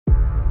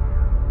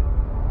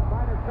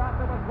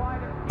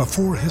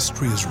Before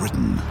history is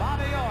written,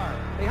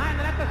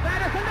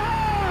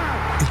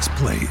 it's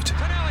played.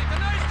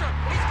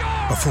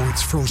 Before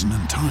it's frozen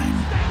in time,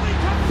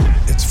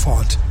 it's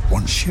fought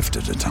one shift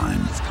at a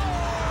time.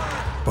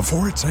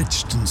 Before it's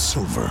etched in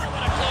silver,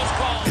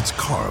 it's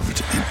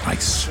carved in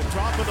ice.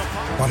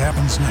 What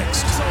happens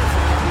next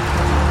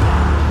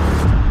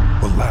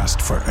will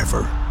last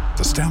forever.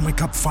 The Stanley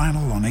Cup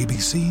Final on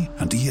ABC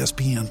and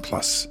ESPN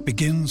Plus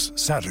begins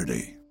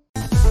Saturday.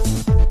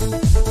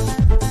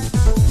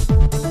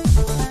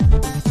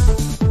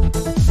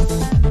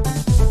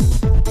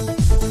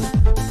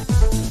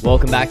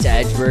 Welcome back to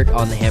Edgework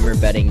on the Hammer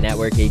Betting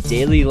Network, a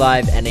daily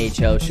live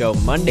NHL show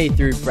Monday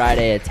through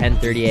Friday at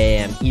 10:30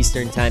 a.m.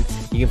 Eastern Time.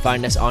 You can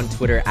find us on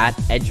Twitter at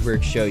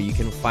Edgework Show. You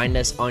can find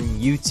us on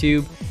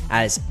YouTube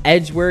as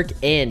Edgework,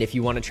 and if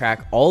you want to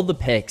track all the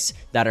picks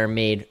that are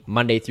made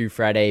Monday through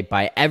Friday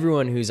by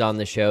everyone who's on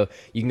the show,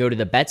 you can go to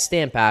the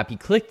BetStamp app. You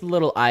click the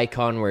little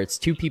icon where it's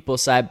two people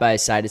side by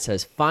side. It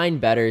says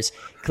Find Betters.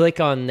 Click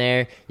on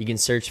there. You can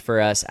search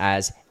for us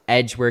as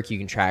Edgework. You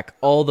can track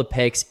all the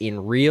picks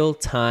in real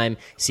time,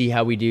 see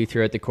how we do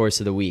throughout the course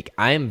of the week.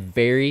 I am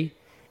very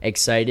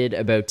excited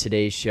about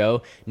today's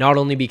show, not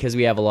only because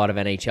we have a lot of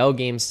NHL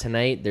games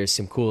tonight, there's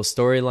some cool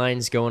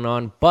storylines going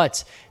on,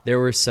 but there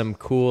were some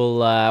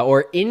cool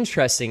or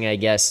interesting, I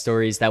guess,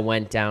 stories that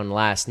went down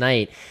last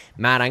night.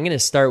 Matt, I'm going to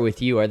start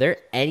with you. Are there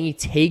any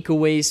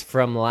takeaways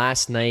from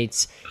last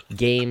night's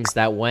games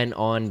that went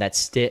on that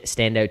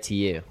stand out to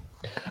you?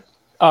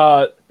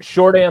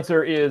 Short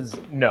answer is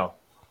no.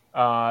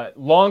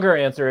 Longer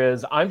answer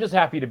is I'm just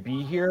happy to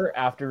be here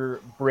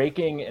after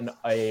breaking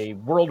a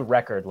world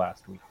record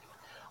last week.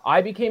 I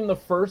became the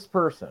first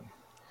person,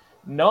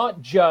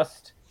 not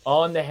just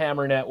on the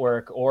Hammer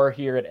Network or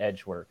here at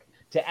Edgework,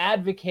 to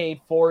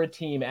advocate for a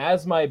team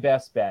as my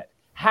best bet,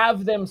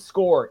 have them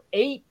score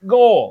 8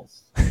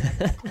 goals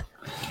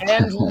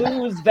and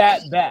lose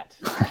that bet.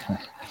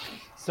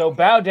 So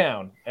bow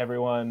down,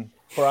 everyone,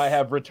 for I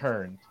have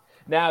returned.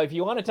 Now, if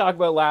you want to talk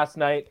about last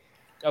night,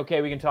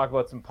 okay, we can talk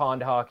about some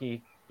pond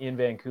hockey in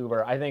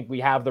Vancouver. I think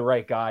we have the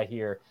right guy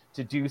here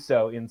to do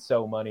so in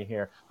So Money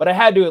here. But I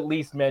had to at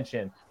least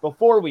mention,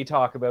 before we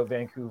talk about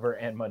Vancouver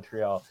and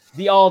Montreal,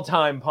 the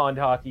all-time pond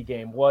hockey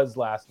game was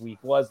last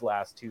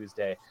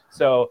Tuesday.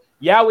 So,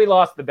 yeah, we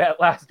lost the bet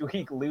last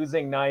week,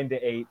 losing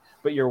 9-8,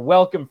 but you're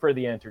welcome for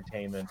the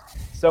entertainment.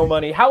 So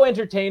Money, how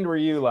entertained were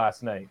you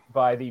last night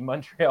by the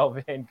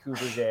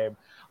Montreal-Vancouver game?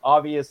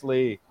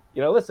 Obviously,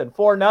 listen,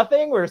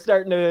 4-0. We're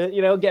starting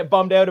to, get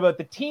bummed out about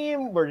the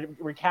team. We're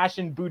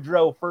cashing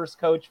Boudreau first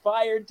coach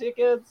fired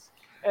tickets.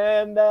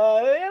 And,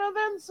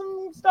 then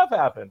some stuff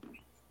happened.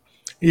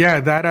 Yeah,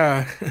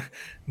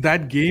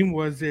 that game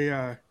was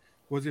a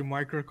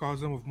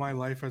microcosm of my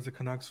life as a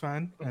Canucks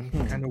fan and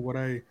kind of what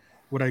I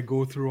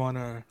go through on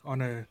a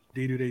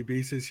day-to-day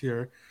basis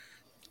here.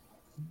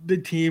 The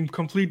team,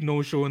 complete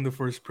no-show in the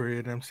first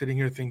period. I'm sitting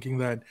here thinking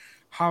that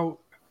how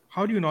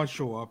do you not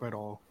show up at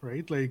all,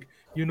 right? Like,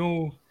 you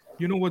know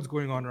what's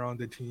going on around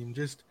the team,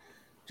 just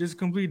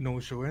complete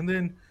no-show.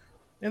 And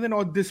then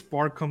all this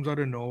spark comes out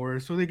of nowhere,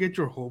 so they get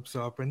your hopes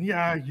up, and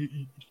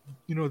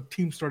the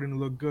team's starting to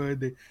look good.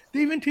 They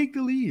even take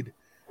the lead,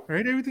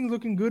 right? Everything's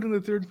looking good in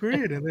the third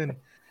period, and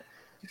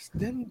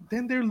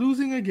then they're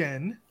losing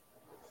again,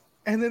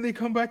 and then they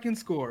come back and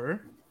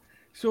score.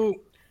 So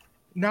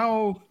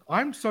now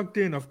I'm sucked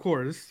in, of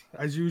course,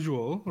 as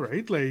usual,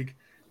 right? Like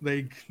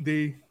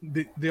they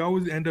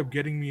always end up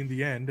getting me in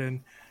the end,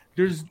 and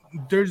there's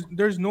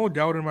no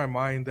doubt in my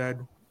mind that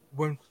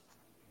when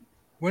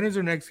is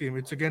their next game?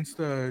 It's against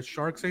the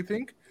Sharks, I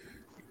think.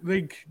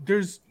 Like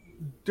there's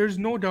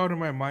no doubt in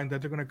my mind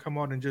that they're gonna come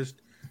out and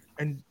just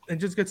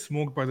get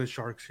smoked by the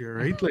Sharks here,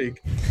 right?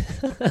 Like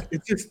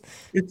it's just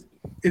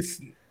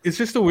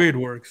the way it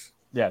works.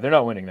 Yeah, they're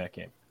not winning that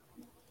game.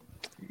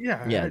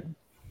 Yeah.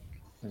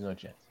 There's no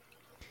chance.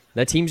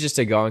 That team's just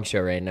a gong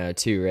show right now,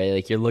 too, right?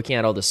 Like, you're looking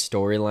at all the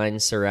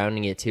storylines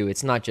surrounding it, too.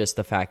 It's not just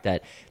the fact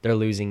that they're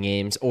losing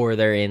games or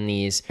they're in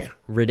these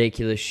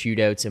ridiculous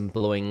shootouts and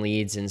blowing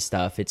leads and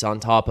stuff. It's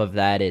on top of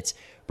that, it's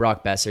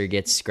Brock Besser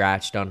gets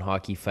scratched on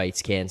Hockey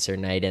Fights Cancer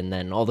Night, and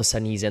then all of a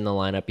sudden he's in the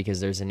lineup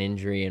because there's an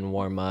injury in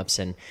warm-ups,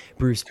 and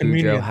Bruce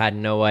Boudreau had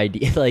no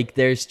idea. Like,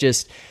 there's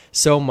just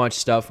so much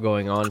stuff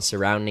going on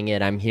surrounding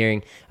it. I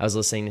was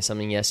listening to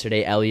something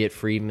yesterday, Elliot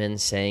Friedman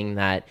saying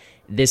that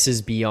this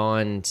is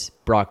beyond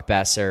Brock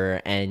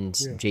Besser and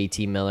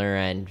JT Miller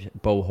and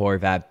Bo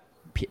Horvat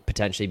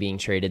potentially being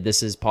traded.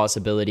 This is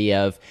possibility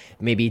of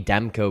maybe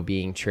Demko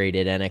being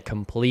traded and a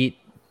complete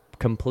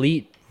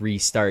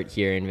restart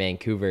here in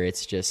Vancouver.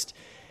 It's just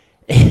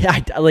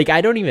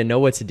I don't even know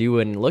what to do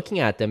when looking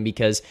at them,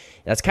 because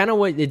that's kind of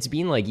what it's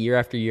been like year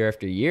after year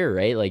after year,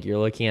 right? Like, you're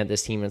looking at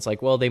this team and it's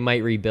like, well, they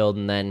might rebuild,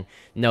 and then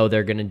no,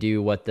 they're going to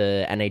do what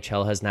the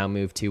NHL has now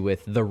moved to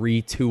with the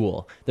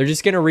retool. They're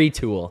just going to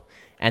retool,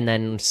 and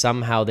then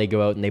somehow they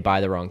go out and they buy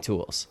the wrong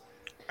tools.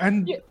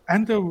 And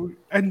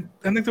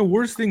the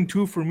worst thing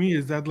too for me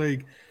is that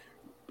like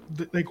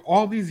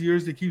all these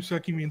years they keep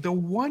sucking me in. The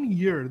one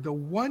year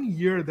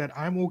that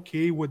I'm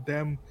okay with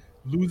them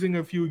losing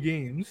a few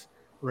games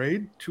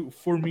right?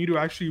 For me to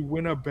actually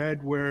win a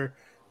bet where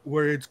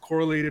it's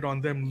correlated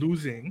on them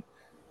losing,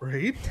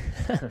 right?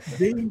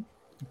 They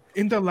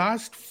in the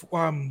last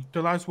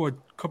what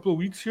couple of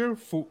weeks here,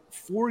 for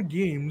 4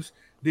 games,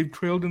 they've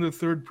trailed in the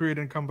third period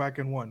and come back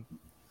and won.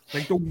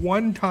 Like the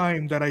one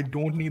time that I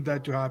don't need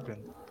that to happen.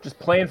 Just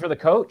playing for the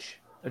coach.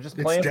 They're just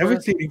It's playing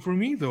devastating for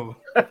me though.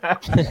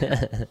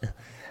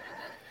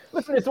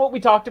 Listen, it's what we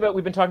talked about.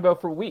 We've been talking about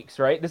for weeks,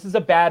 right? This is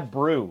a bad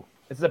brew.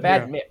 This is a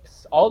bad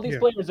mix. All these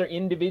players are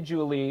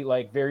individually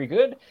like very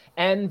good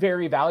and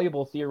very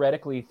valuable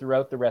theoretically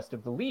throughout the rest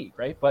of the league,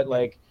 right? But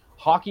like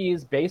hockey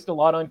is based a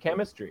lot on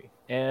chemistry,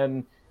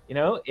 and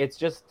it's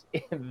just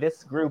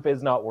this group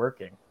is not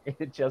working.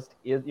 It just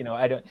is,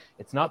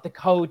 it's not the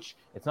coach,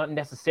 it's not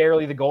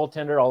necessarily the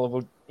goaltender,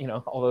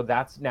 although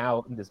that's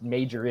now this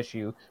major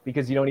issue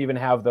because you don't even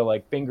have the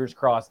like fingers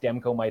crossed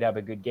Demko might have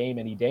a good game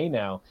any day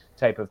now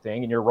type of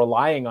thing, and you're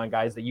relying on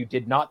guys that you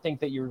did not think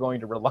that you were going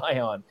to rely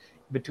on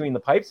between the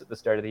pipes at the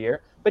start of the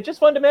year. But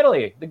just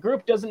fundamentally, the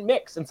group doesn't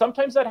mix. And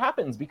sometimes that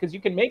happens because you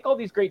can make all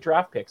these great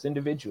draft picks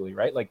individually,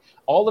 right? Like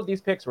all of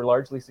these picks were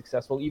largely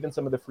successful, even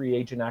some of the free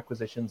agent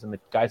acquisitions and the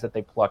guys that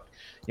they plucked,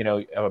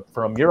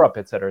 from Europe,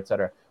 et cetera, et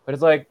cetera. But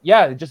it's like,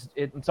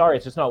 I'm sorry,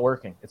 it's just not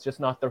working. It's just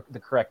not the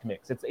correct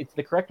mix. It's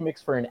the correct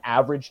mix for an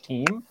average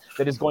team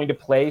that is going to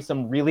play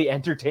some really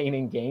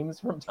entertaining games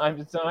from time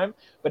to time.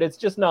 But it's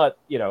just not,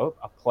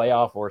 a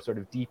playoff or sort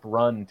of deep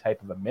run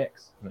type of a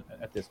mix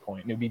at this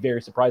point. And it would be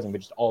very surprising,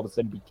 but just all of a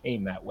sudden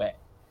became that way.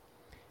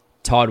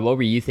 Todd, what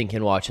were you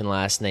thinking watching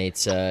last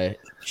night's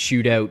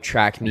shootout,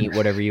 track meet,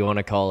 whatever you want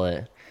to call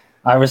it?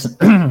 I was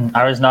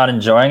not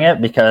enjoying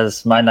it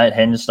because my night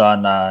hinged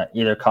on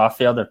either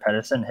Caulfield or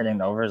Pedersen hitting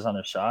the overs on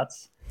their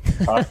shots.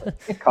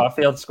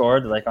 Caulfield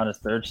scored like on his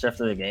third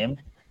shift of the game,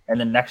 and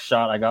the next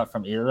shot I got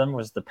from either of them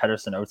was the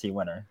Pedersen OT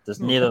winner.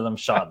 Just neither of them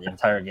shot the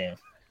entire game.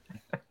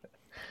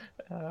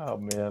 Oh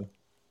man.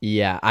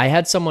 Yeah, I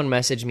had someone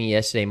message me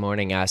yesterday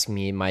morning asking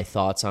me my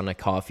thoughts on a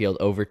Caulfield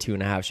over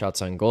 2.5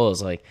 shots on goal. I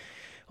was like,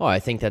 oh, I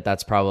think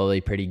that's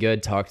probably pretty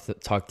good. Talk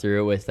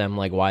through it with them,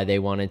 like why they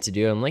wanted to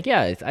do it. I'm like,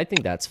 yeah, I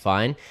think that's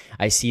fine.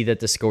 I see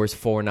that the score's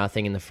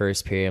 4-0 in the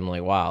first period. I'm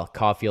like, wow,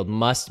 Caulfield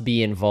must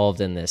be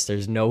involved in this.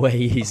 There's no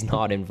way he's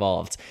not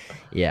involved.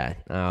 Yeah,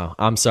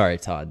 I'm sorry,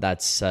 Todd.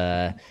 That's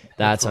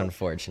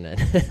unfortunate.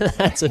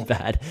 That's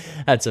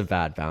a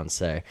bad bounce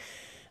there.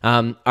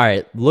 All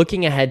right,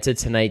 looking ahead to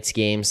tonight's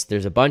games,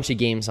 there's a bunch of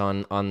games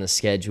on the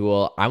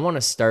schedule. I want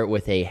to start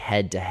with a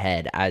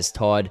head-to-head. As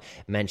Todd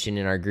mentioned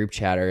in our group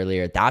chat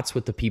earlier, that's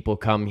what the people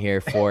come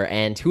here for.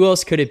 And who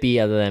else could it be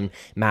other than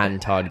Matt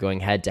and Todd going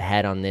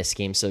head-to-head on this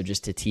game? So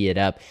just to tee it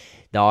up,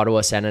 the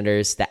Ottawa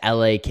Senators, the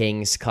LA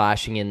Kings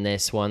clashing in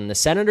this one. The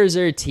Senators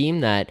are a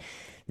team that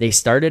they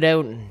started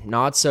out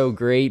not so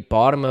great,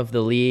 bottom of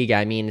the league.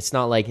 I mean, it's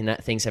not like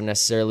things have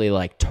necessarily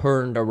like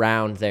turned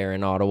around there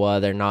in Ottawa.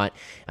 They're not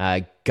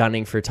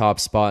gunning for top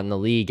spot in the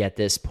league at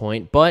this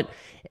point, but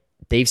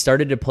they've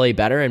started to play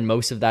better, and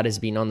most of that has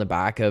been on the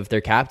back of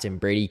their captain,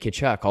 Brady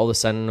Tkachuk. All of a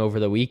sudden, over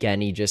the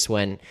weekend, he just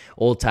went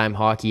old-time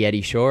hockey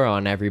Eddie Shore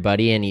on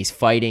everybody, and he's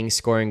fighting,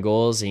 scoring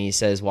goals, and he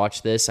says,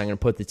 watch this, I'm going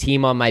to put the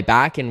team on my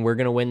back, and we're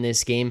going to win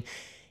this game.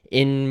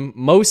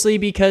 Mostly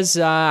because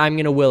I'm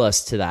going to will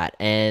us to that.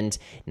 And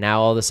now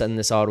all of a sudden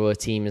this Ottawa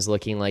team is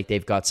looking like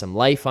they've got some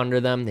life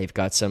under them. They've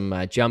got some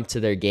jump to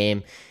their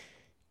game.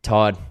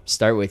 Todd,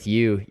 start with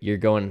you. You're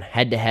going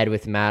head-to-head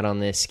with Matt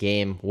on this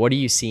game. What are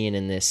you seeing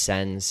in this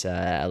Sens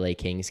LA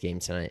Kings game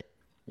tonight?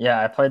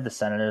 Yeah, I played the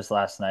Senators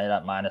last night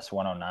at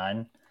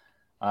 -109.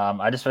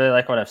 I just really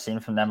like what I've seen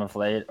from them of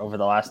late. Over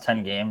the last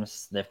 10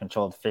 games, they've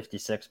controlled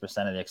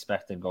 56% of the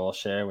expected goal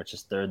share, which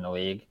is third in the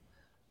league.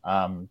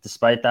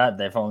 Despite that,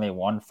 they've only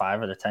won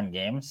 5 of the 10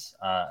 games.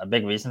 A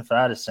big reason for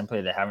that is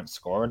simply they haven't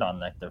scored on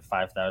like their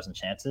 5,000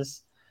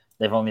 chances.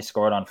 They've only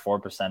scored on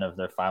 4% of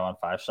their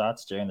 5-on-5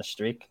 shots during the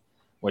streak,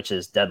 which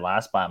is dead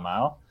last by a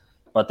mile.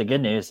 But the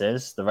good news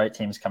is the right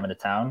team's coming to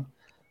town.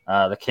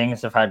 The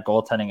Kings have had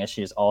goaltending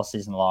issues all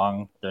season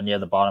long. They're near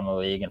the bottom of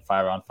the league in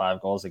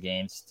 5-on-5 goals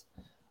against.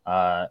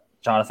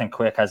 Jonathan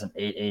Quick has an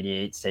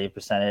 .888 save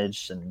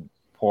percentage and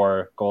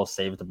poor goals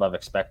saved above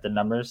expected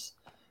numbers.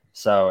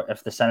 So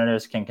if the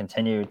Senators can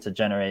continue to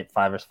generate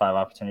 5 versus 5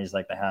 opportunities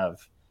like they have,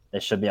 they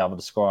should be able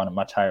to score on a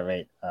much higher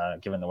rate,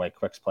 given the way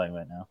Quick's playing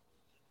right now.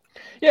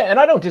 Yeah, and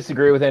I don't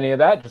disagree with any of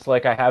that. Just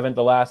like I haven't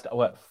the last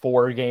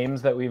 4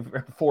 weeks that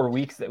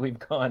we've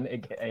gone,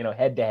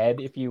 head to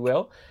head, if you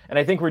will. And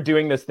I think we're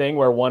doing this thing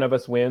where one of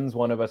us wins,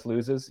 one of us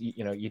loses,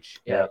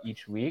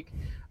 each week.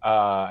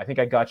 I think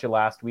I got you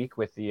last week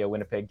with the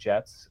Winnipeg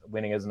Jets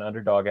winning as an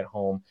underdog at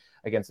home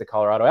against the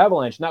Colorado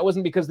Avalanche. And that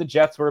wasn't because the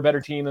Jets were a better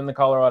team than the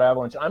Colorado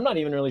Avalanche. I'm not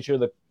even really sure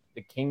that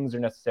the Kings are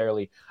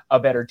necessarily a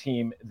better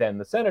team than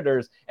the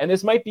Senators. And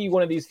this might be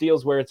one of these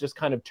deals where it's just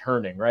kind of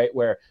turning, right?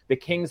 Where the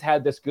Kings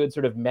had this good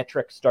sort of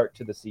metric start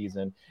to the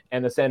season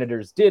and the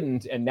Senators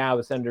didn't. And now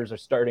the Senators are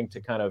starting to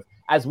kind of,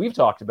 as we've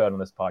talked about on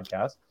this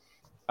podcast,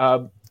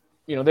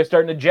 they're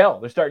starting to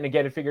gel. They're starting to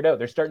get it figured out.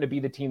 They're starting to be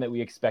the team that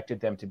we expected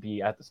them to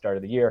be at the start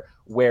of the year,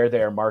 where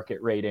their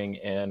market rating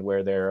and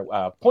where their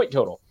point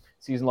total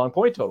season-long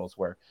point totals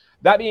were.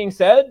 That being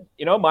said,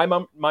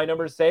 my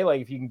numbers say,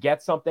 like, if you can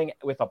get something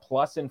with a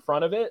plus in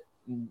front of it,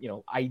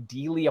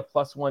 ideally a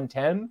plus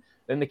 110,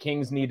 then the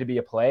Kings need to be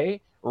a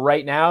play.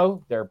 Right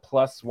now, they're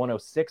plus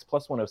 106,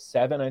 plus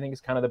 107, I think is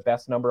kind of the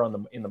best number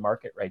in the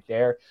market right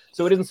there.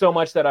 So it isn't so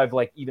much that I've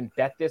like even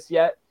bet this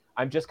yet.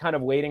 I'm just kind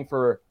of waiting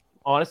for,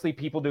 honestly,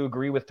 people to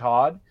agree with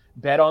Todd.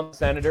 Bet on the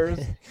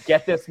Senators,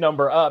 get this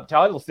number up.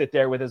 Todd will sit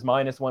there with his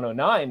minus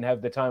 109 and have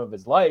the time of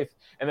his life,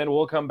 and then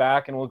we'll come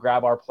back and we'll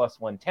grab our plus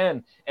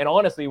 110. And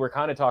honestly, we're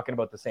kind of talking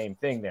about the same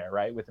thing there,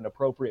 right? With an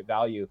appropriate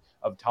value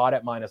of Todd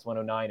at minus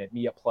 109 and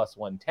me at plus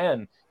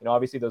 110.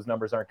 Obviously those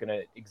numbers aren't going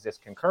to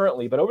exist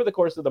concurrently, but over the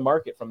course of the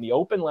market, from the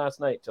open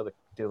last night till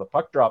the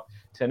puck drop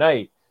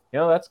tonight,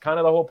 that's kind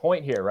of the whole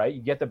point here, right?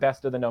 You get the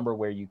best of the number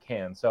where you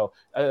can. So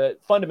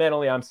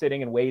fundamentally, I'm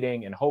sitting and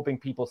waiting and hoping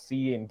people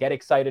see and get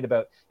excited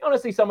about,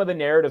 honestly, some of the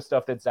narrative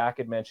stuff that Zack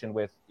had mentioned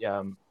with,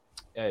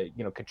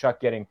 Tkachuk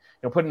getting,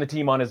 putting the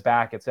team on his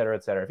back, et cetera,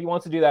 et cetera. If he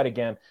wants to do that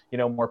again,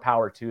 more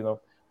power to them.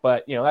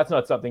 But, that's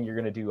not something you're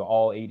going to do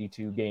all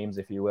 82 games,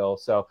 if you will.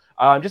 So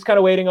I'm just kind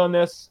of waiting on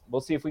this. We'll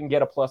see if we can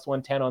get a plus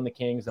 110 on the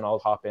Kings, and I'll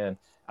hop in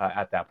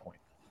at that point.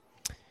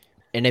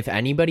 And if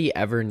anybody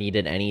ever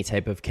needed any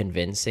type of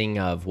convincing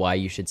of why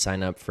you should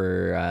sign up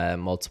for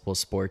multiple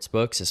sports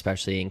books,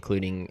 especially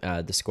including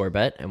the Score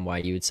Bet, and why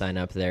you would sign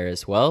up there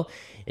as well,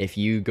 if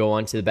you go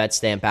onto the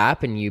BetStamp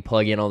app and you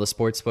plug in all the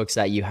sports books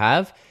that you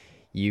have,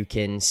 you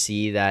can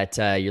see that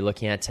you're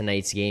looking at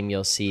tonight's game.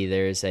 You'll see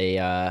there's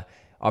a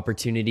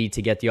opportunity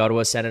to get the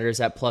Ottawa Senators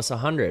at plus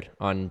 100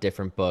 on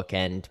different book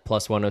and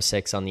plus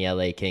 106 on the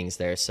LA Kings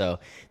there. So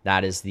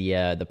that is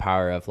the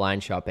power of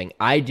line shopping.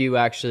 I do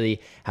actually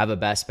have a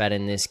best bet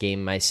in this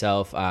game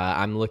myself.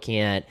 I'm looking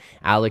at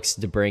Alex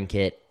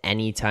DeBrincat,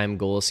 anytime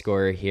goal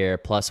scorer here,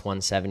 plus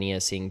 170,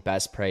 as seeing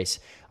best price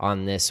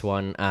on this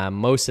one.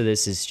 Most of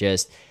this is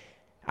just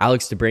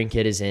Alex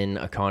DeBrincat is in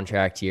a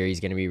contract year. He's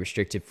going to be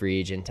restricted free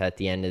agent at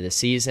the end of the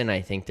season.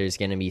 I think there's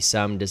going to be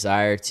some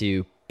desire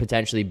to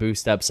potentially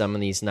boost up some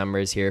of these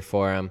numbers here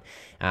for him.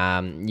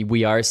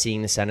 We are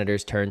seeing the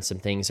Senators turn some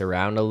things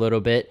around a little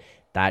bit.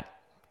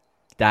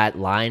 That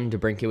line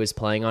DeBrincat was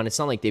playing on, it's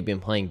not like they've been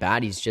playing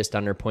bad. He's just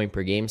under point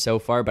per game so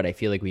far, but I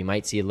feel like we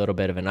might see a little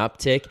bit of an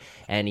uptick,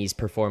 and he's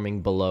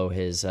performing below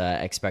his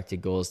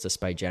expected goals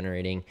despite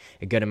generating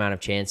a good amount of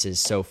chances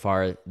so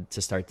far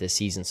to start this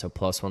season. So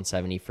plus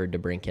 170 for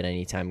DeBrincat,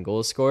 anytime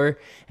goal scorer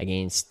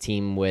against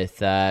team with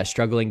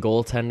struggling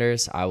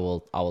goaltenders. I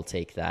will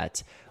take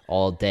that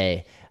all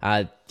day.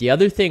 The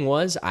other thing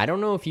was, I don't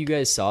know if you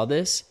guys saw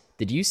this.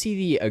 Did you see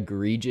the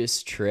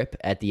egregious trip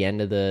at the end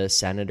of the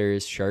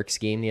Senators-Sharks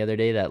game the other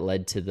day that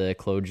led to the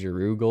Claude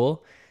Giroux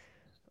goal?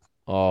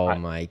 Oh,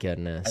 my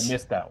goodness. I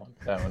missed that one.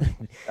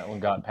 That one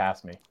got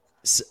past me.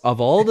 Of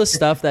all the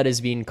stuff that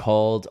is being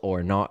called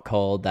or not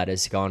called that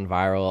has gone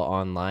viral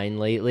online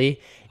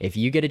lately, if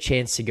you get a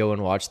chance to go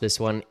and watch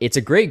this one, it's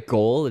a great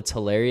goal. It's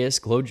hilarious.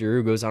 Claude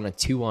Giroux goes on a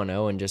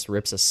 2-on-0 and just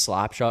rips a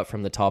slap shot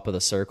from the top of the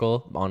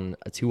circle on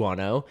a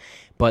 2-on-0.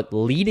 But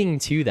leading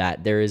to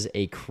that, there is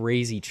a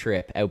crazy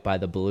trip out by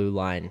the blue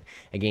line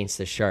against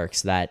the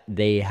Sharks that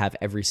they have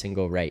every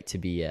single right to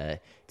be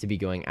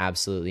going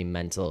absolutely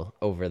mental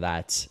over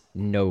that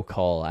no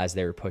call as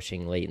they were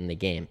pushing late in the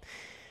game.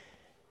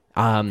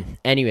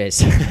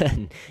 Anyways,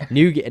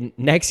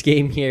 next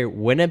game here,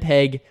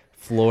 Winnipeg,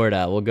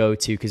 Florida, we'll go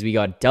to, because we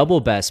got double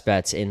best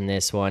bets in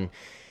this one.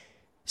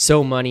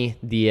 So money,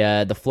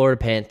 the Florida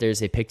Panthers,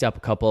 they picked up a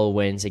couple of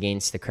wins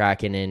against the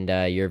Kraken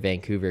and your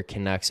Vancouver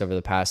Canucks over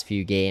the past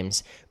few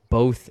games,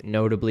 both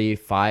notably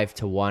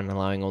 5-1,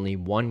 allowing only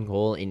one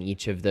goal in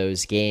each of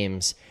those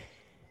games.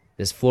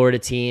 This Florida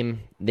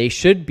team, they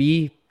should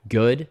be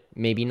good,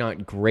 maybe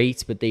not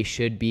great, but they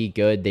should be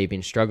good. They've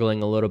been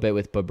struggling a little bit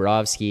with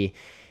Bobrovsky.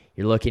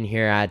 You're looking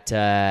here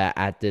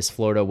at this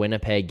Florida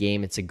Winnipeg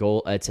game. It's a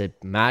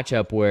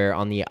matchup where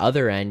on the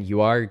other end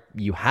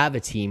you have a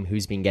team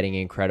who's been getting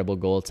incredible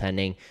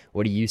goaltending.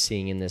 What are you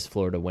seeing in this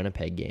Florida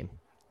Winnipeg game?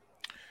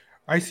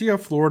 I see a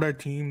Florida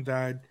team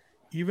that,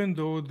 even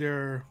though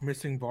they're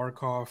missing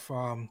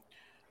Barkov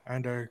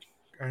and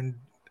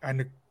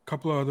a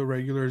couple of other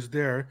regulars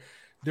there,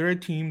 they're a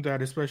team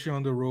that, especially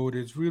on the road,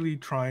 is really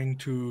trying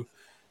to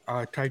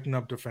tighten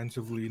up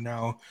defensively.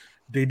 Now,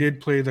 they did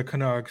play the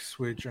Canucks,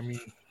 which, I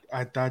mean,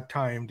 at that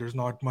time, there's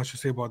not much to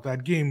say about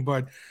that game,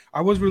 but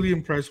I was really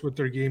impressed with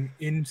their game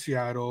in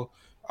Seattle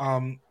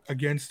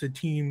against a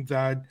team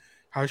that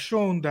has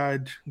shown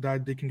that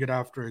they can get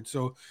after it.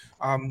 So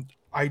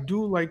I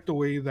do like the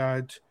way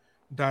that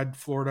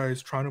Florida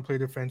is trying to play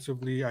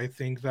defensively. I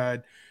think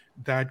that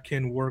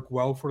can work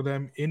well for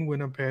them in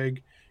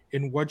Winnipeg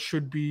in what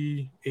should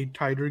be a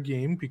tighter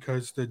game,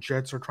 because the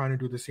Jets are trying to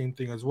do the same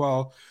thing as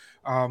well.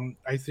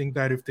 I think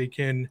that if they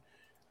can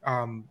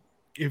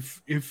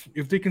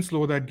if they can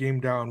slow that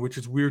game down, which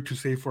is weird to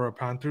say for a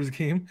Panthers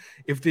game,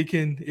 if they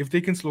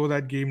can slow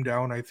that game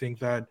down, I think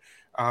that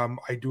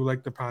I do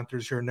like the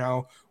Panthers here.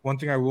 Now, one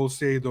thing I will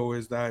say though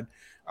is that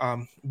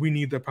we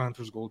need the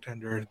Panthers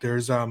goaltender.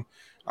 There's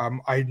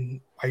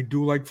I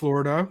do like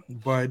Florida,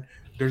 but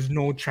there's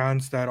no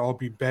chance that I'll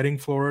be betting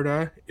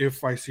Florida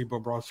if I see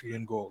Bobrovsky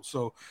in goal.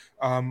 So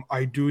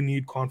I do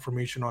need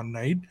confirmation on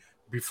night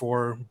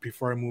before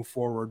I move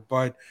forward.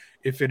 But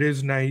if it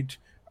is night,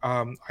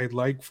 I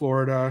like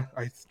Florida.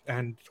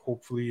 And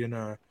hopefully in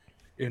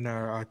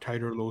a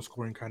tighter, low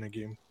scoring kind of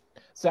game.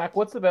 Zach,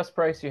 what's the best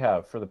price you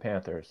have for the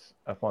Panthers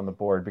up on the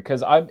board?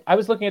 Because I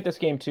was looking at this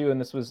game too,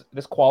 and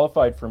this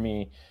qualified for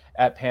me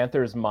at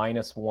Panthers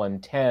minus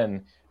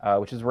 110,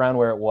 which is around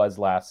where it was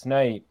last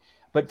night.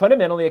 But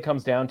fundamentally, it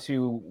comes down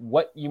to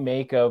what you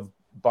make of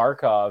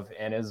Barkov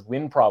and his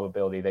win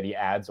probability that he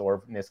adds,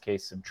 or in this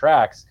case,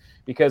 subtracts.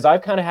 Because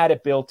I've kind of had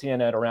it built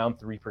in at around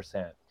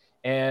 3%,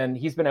 and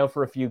he's been out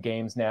for a few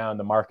games now, and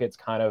the market's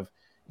kind of.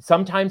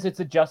 Sometimes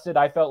it's adjusted.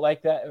 I felt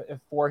like that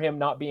for him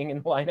not being in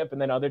the lineup. And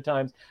then other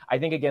times, I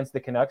think against the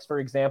Canucks, for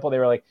example, they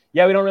were like,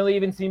 yeah, we don't really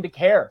even seem to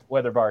care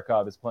whether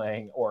Barkov is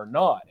playing or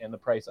not. And the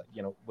price,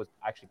 was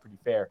actually pretty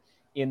fair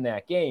in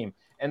that game.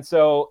 And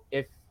so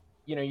if,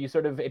 you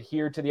sort of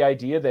adhere to the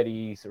idea that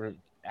he sort of,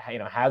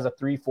 has a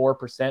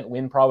 3-4%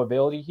 win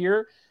probability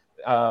here,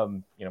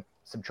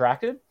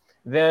 subtracted,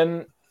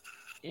 then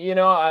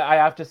I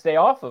have to stay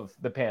off of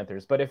the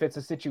Panthers. But if it's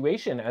a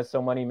situation, as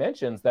so many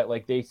mentions, that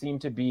like they seem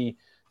to be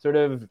sort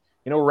of,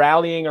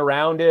 rallying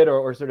around it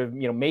or sort of,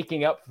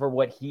 making up for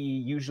what he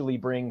usually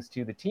brings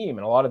to the team,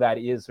 and a lot of that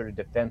is sort of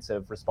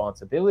defensive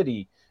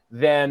responsibility,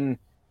 then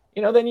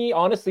he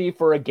honestly,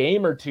 for a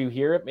game or two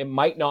here, it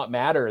might not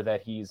matter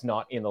that he's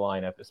not in the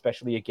lineup,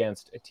 especially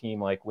against a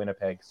team like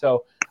Winnipeg.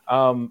 So,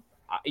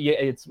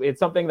 it's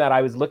something that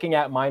I was looking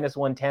at minus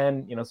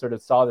 110, sort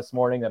of saw this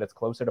morning that it's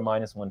closer to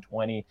minus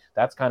 120.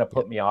 That's kind of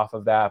put me off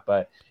of that.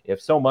 But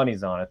if so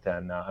money's on it,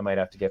 then I might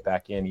have to get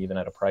back in even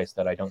at a price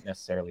that I don't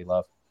necessarily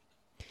love.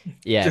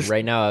 Yeah,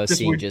 right now I was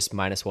seeing just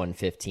minus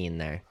 115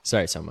 there.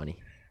 Sorry, so money.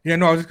 Yeah,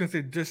 no, I was just going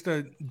to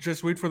say,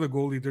 just wait for the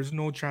goalie. There's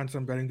no chance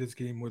I'm betting this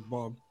game with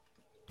Bob.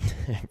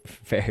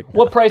 Fair enough.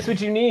 What price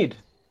would you need?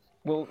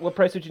 Well, what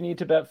price would you need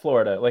to bet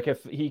Florida? Like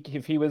if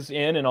he was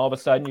in and all of a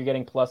sudden you're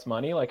getting plus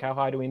money, like how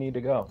high do we need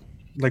to go?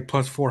 Like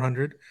plus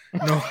 400?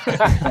 No.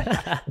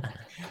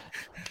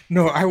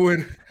 No, I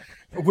would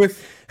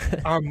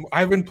I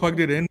haven't plugged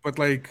it in, but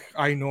like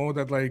I know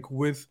that like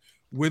with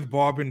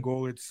Bob in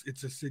goal,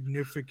 it's a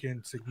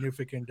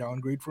significant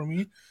downgrade for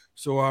me.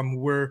 So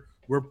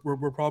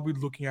we're probably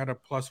looking at a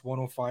plus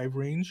 105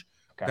 range.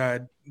 Okay.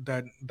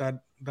 that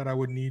I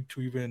would need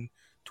to even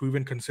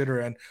consider,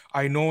 and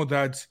I know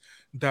that's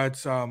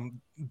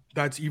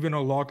even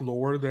a lot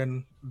lower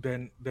than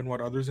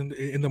what others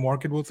in the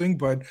market will think,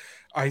 but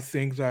I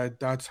think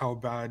that's how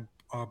bad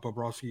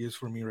Bobrovsky is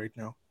for me right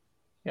now.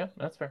 Yeah,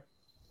 that's fair.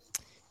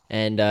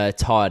 And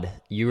Todd,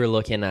 you were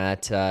looking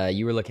at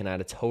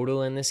a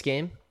total in this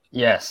game.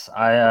 Yes,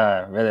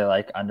 I really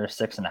like under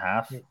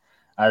 6.5.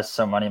 As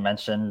so many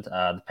mentioned,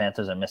 the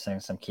Panthers are missing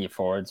some key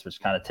forwards, which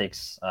kind of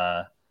takes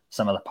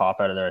some of the pop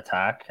out of their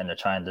attack, and they're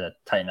trying to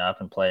tighten up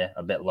and play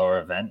a bit lower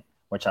event,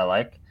 which I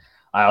like.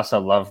 I also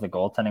love the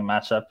goaltending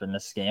matchup in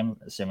this game,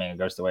 assuming it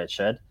goes the way it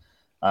should.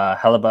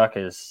 Hellebuck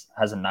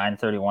has a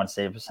 .931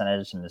 save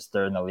percentage and is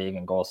third in the league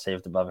in goals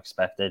saved above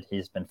expected.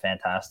 He's been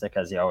fantastic,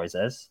 as he always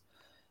is.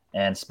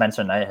 And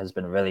Spencer Knight has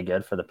been really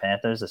good for the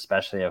Panthers,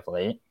 especially of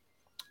late.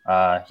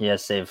 He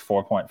has saved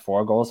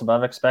 4.4 goals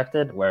above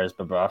expected, whereas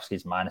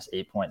Bobrovsky's minus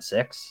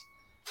 8.6.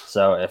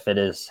 So if it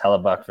is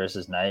Hellebuck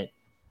versus Knight,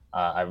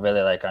 I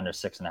really like under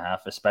 6.5,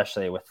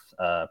 especially with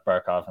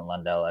Barkov and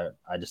Lundell.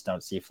 I just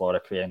don't see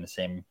Florida creating the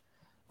same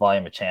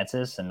volume of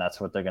chances, and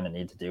that's what they're going to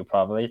need to do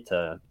probably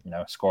to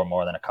score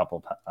more than a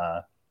couple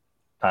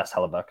past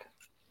Hellebuck.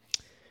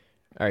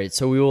 All right,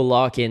 so we will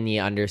lock in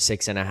the under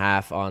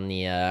 6.5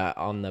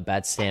 on the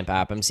BetStamp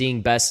app. I'm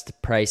seeing best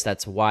price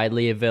that's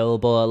widely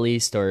available, at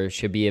least, or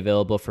should be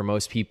available for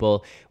most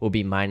people, will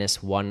be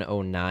minus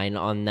 109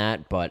 on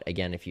that. But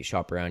again, if you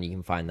shop around, you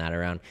can find that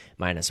around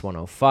minus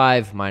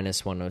 105,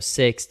 minus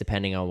 106,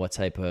 depending on what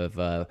type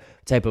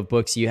of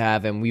books you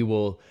have. And we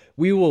will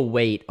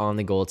wait on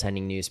the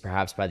goaltending news.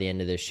 Perhaps by the end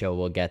of this show,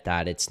 we'll get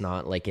that. It's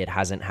not like it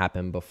hasn't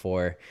happened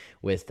before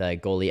with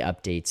goalie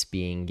updates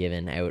being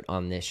given out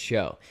on this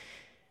show.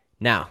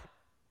 Now,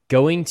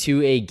 going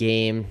to a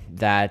game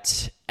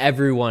that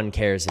everyone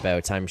cares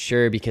about, I'm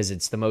sure, because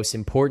it's the most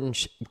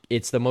important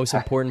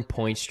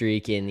point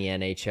streak in the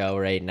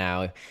NHL right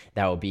now.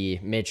 That will be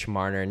Mitch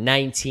Marner,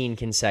 19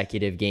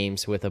 consecutive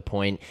games with a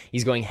point.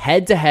 He's going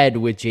head to head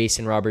with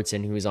Jason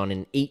Robertson, who is on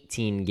an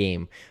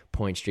 18-game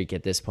point streak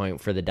at this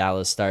point for the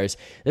Dallas Stars.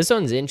 This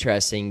one's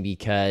interesting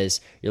because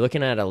you're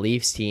looking at a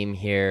Leafs team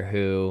here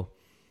who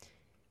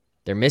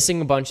they're missing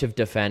a bunch of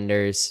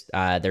defenders.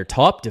 They're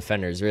top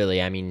defenders,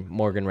 really. I mean,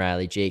 Morgan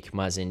Riley, Jake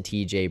Muzzin,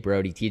 TJ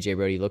Brody. TJ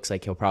Brody looks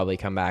like he'll probably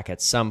come back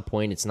at some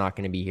point. It's not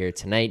going to be here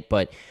tonight,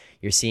 but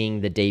you're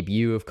seeing the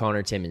debut of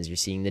Connor Timmins. You're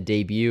seeing the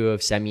debut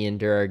of Semyon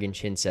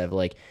Durarginchintsev.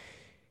 Like,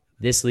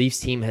 this Leafs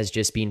team has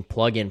just been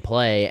plug and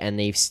play, and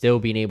they've still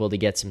been able to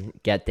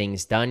get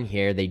things done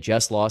here. They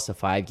just lost a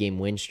 5-game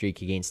win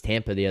streak against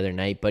Tampa the other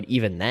night, but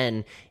even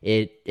then,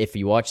 if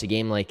you watch the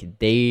game, like,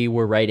 they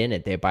were right in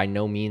it. They by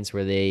no means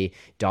were they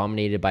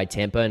dominated by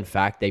Tampa. In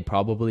fact, they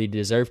probably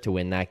deserved to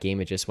win that game.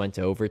 It just went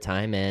to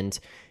overtime, and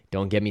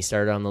don't get me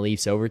started on the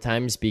Leafs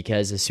overtimes,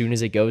 because as soon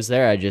as it goes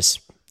there,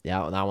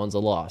 that one's a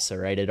loss. I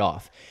write it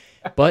off.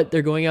 But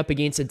they're going up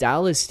against a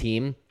Dallas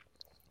team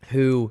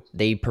who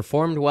they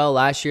performed well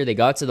last year. They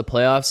got to the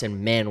playoffs,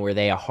 and man, were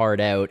they a hard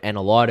out. And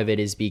a lot of it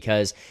is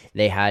because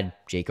they had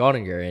Jake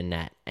Oettinger in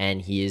net,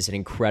 and he is an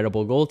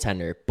incredible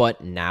goaltender.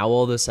 But now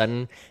all of a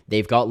sudden,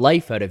 they've got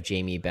life out of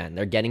Jamie Benn.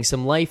 They're getting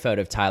some life out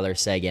of Tyler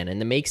Seguin,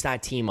 and it makes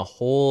that team a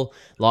whole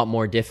lot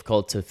more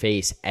difficult to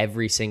face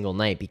every single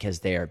night, because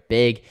they are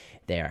big,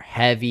 they are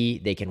heavy,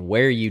 they can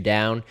wear you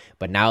down,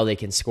 but now they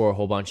can score a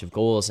whole bunch of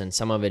goals, and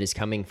some of it is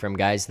coming from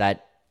guys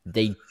that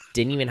they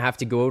didn't even have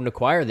to go out and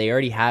acquire. They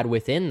already had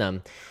within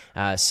them.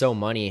 So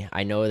Money,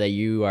 I know that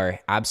you are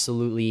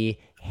absolutely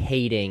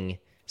hating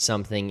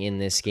something in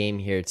this game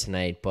here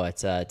tonight, but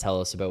tell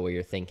us about what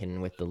you're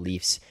thinking with the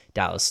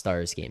Leafs-Dallas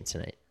Stars game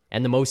tonight,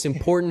 and the most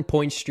important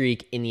point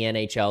streak in the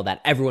NHL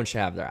that everyone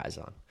should have their eyes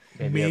on.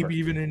 Maybe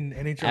even in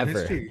NHL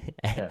history.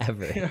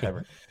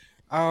 Ever.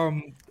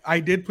 I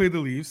did play the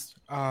Leafs.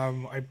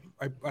 I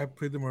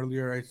played them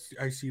earlier.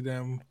 I see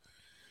them.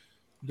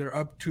 They're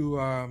up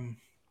to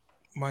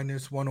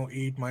minus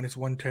 108, minus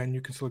 110.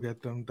 You can still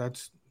get them.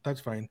 That's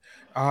fine.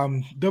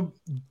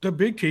 The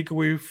big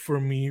takeaway for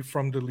me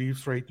from the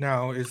Leafs right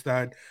now is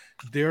that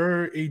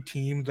they're a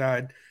team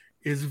that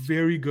is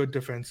very good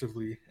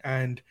defensively,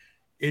 and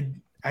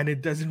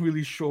it doesn't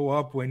really show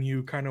up when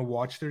you kind of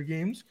watch their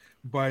games,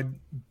 but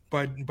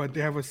they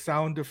have a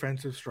sound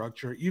defensive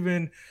structure.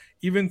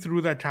 Even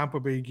through that Tampa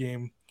Bay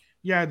game,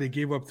 yeah, they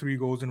gave up 3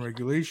 goals in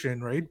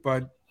regulation, right?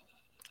 But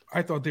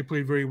I thought they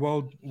played very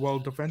well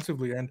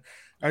defensively. And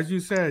as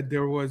you said,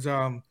 there was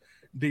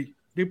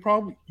they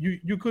probably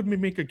you could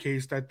make a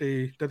case that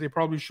they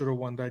probably should have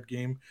won that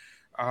game.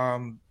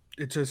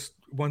 It's just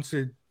once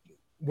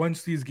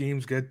these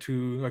games get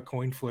to a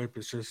coin flip,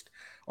 it's just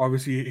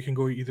obviously it can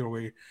go either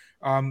way.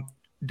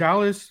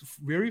 Dallas,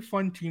 very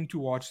fun team to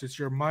watch this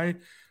year. My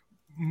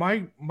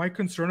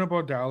concern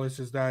about Dallas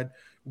is that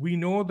we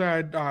know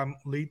that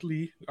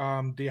lately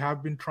they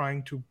have been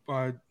trying to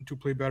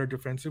play better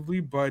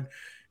defensively, but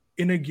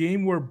in a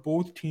game where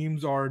both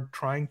teams are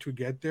trying to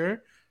get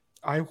there,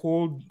 I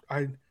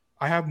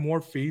have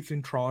more faith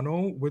in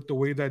Toronto with the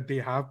way that they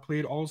have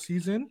played all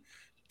season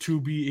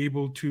to be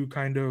able to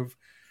kind of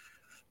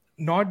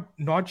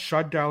not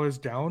shut Dallas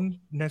down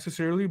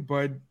necessarily,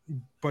 but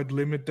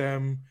limit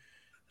them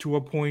to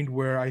a point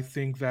where I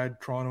think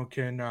that Toronto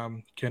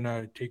can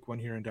take one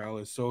here in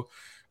Dallas. So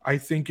I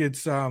think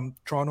it's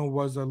Toronto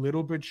was a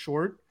little bit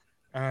short,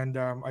 and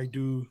I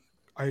do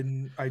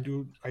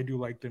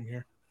like them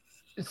here.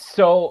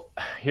 So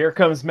here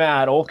comes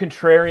Matt, old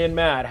contrarian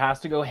Matt, has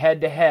to go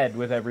head to head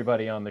with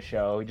everybody on the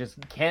show. He just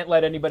can't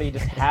let anybody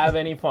just have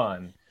any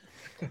fun.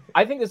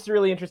 I think this is a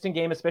really interesting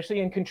game, especially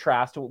in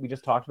contrast to what we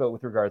just talked about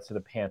with regards to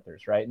the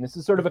Panthers, right? And this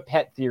is sort of a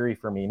pet theory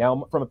for me.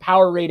 Now, from a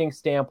power rating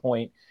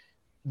standpoint,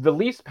 the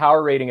Leafs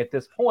power rating at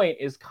this point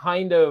is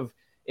kind of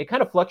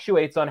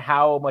fluctuates on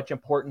how much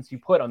importance you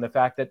put on the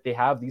fact that they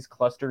have these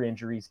cluster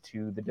injuries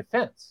to the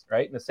defense,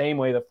 right? In the same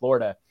way that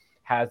Florida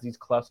has these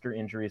cluster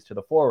injuries to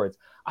the forwards.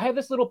 I have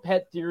this little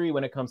pet theory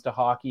when it comes to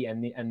hockey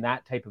and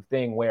that type of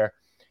thing where,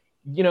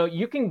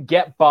 you can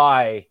get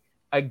by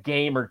a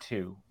game or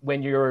two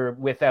when you're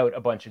without a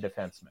bunch of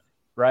defensemen,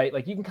 right?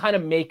 Like you can kind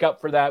of make up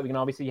for that. We can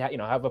obviously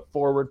have a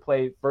forward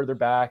play further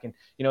back and,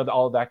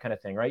 all of that kind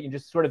of thing, right? You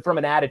just sort of from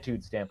an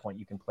attitude standpoint,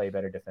 you can play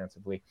better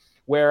defensively.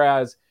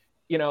 Whereas,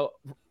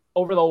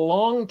 over the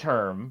long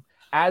term,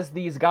 as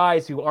these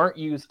guys who aren't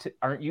used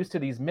to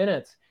these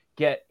minutes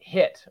get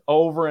hit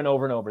over and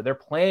over and over, they're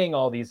playing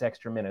all these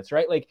extra minutes,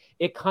 right? Like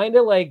it kind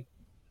of like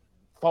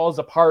falls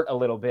apart a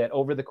little bit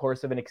over the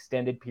course of an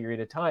extended period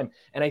of time.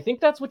 And I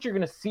think that's what you're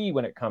going to see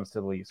when it comes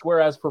to the Leafs.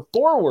 Whereas for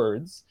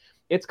forwards,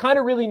 it's kind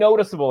of really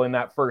noticeable in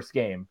that first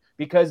game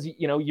because,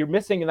 you're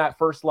missing that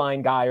first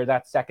line guy or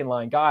that second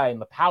line guy,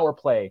 and the power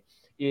play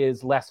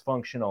is less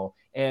functional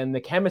and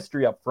the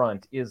chemistry up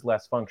front is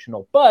less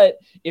functional. But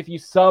if you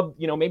sub,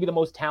 maybe the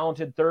most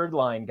talented third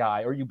line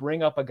guy, or you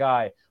bring up a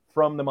guy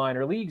from the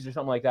minor leagues or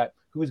something like that,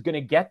 who's going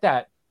to get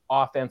that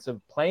offensive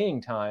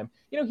playing time,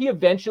 he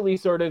eventually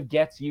sort of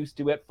gets used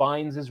to it,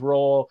 finds his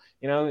role,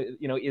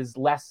 is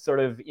less sort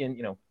of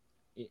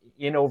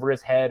in over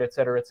his head, et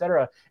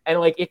cetera. And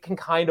like, it can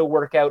kind of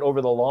work out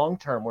over the long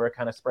term where it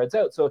kind of spreads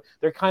out. So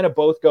they're kind of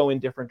both go in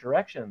different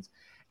directions.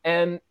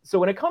 And so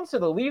when it comes to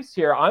the Leafs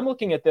here, I'm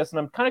looking at this and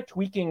I'm kind of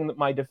tweaking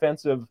my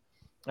defensive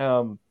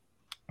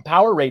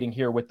power rating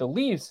here with the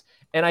Leafs.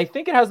 And I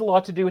think it has a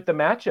lot to do with the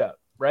matchup,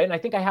 right? And I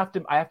think I have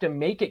to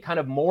make it kind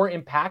of more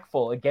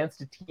impactful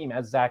against a team,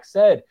 as Zack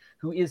said,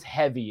 who is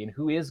heavy and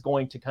who is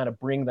going to kind of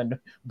bring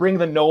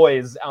the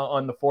noise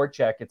on the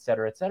forecheck, et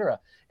cetera.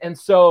 And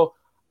so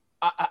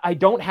I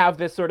don't have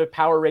this sort of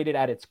power rated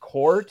at its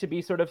core to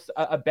be sort of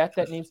a bet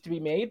that needs to be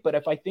made. But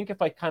if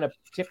I kind of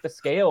tip the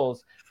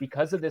scales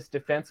because of this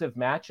defensive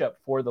matchup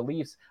for the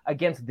Leafs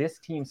against this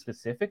team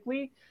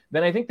specifically,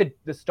 then I think that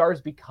the Stars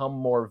become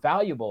more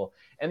valuable.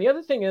 And the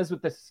other thing is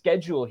with the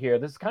schedule here,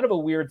 this is kind of a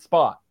weird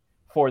spot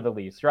for the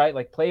Leafs, right?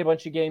 Like play a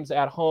bunch of games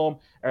at home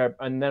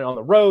and then on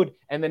the road.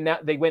 And then now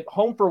they went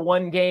home for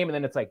one game and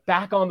then it's like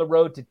back on the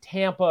road to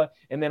Tampa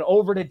and then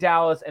over to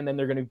Dallas. And then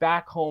they're going to be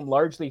back home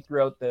largely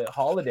throughout the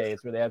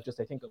holidays where they have just,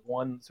 I think,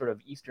 one sort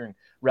of Eastern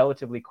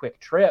relatively quick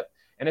trip.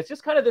 And it's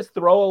just kind of this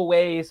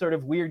throwaway sort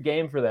of weird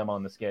game for them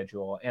on the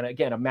schedule. And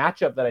again, a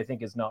matchup that I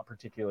think is not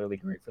particularly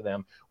great for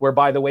them, where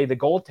by the way, the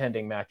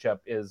goaltending matchup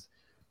is,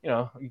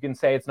 you can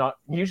say it's not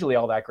usually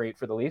all that great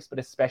for the Leafs, but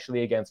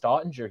especially against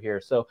Ottinger here.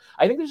 So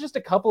I think there's just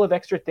a couple of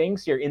extra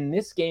things here in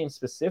this game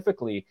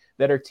specifically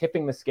that are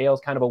tipping the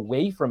scales kind of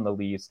away from the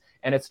Leafs,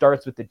 and it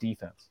starts with the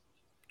defense.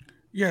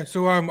 Yeah,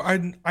 so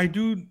I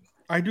do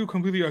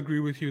completely agree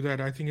with you that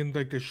I think in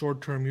like the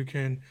short term you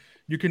can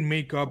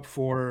make up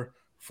for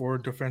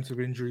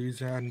defensive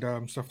injuries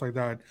and stuff like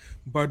that.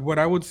 But what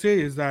I would say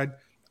is that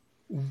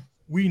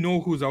we know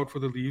who's out for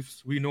the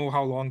Leafs. We know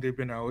how long they've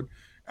been out.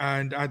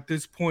 And at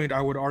this point,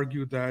 I would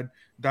argue that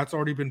that's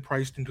already been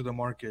priced into the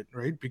market,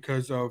 right?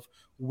 Because of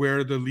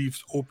where the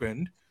Leafs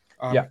opened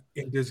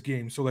in this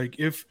game. So like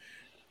if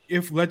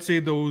let's say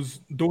those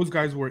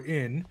guys were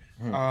in,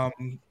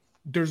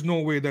 there's no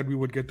way that we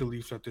would get the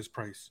Leafs at this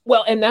price.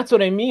 Well, and that's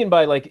what I mean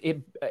by like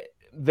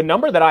the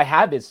number that I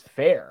have is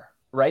fair,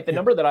 right? The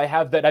number that I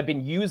have that I've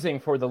been using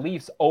for the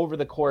Leafs over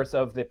the course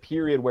of the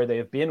period where they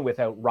have been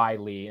without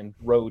Riley and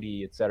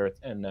Brody, et cetera,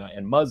 and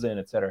Muzzin,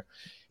 et cetera.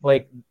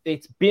 Like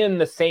it's been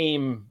the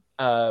same,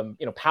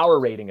 power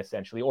rating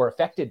essentially, or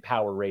affected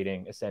power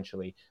rating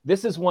essentially.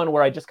 This is one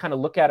where I just kind of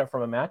look at it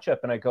from a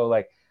matchup and I go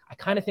like, I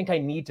kind of think I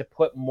need to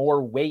put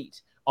more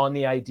weight on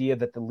the idea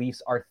that the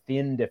Leafs are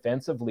thin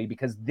defensively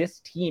because this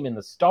team in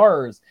the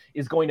Stars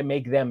is going to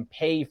make them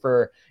pay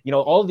for,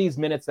 all of these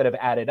minutes that have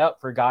added up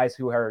for guys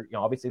who are,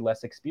 obviously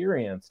less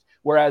experienced.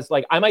 Whereas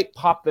like I might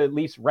pop the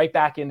Leafs right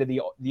back into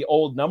the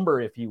old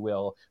number, if you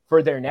will,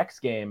 for their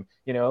next game.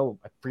 I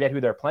forget who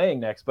they're playing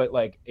next, but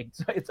like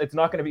it's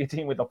not going to be a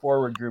team with a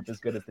forward group as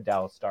good as the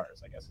Dallas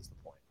Stars, I guess is the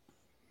point.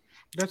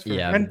 That's fair.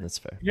 Yeah, that's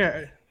fair.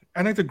 Yeah.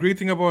 And like the great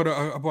thing about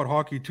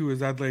hockey too is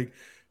that like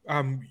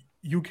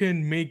you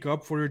can make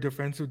up for your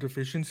defensive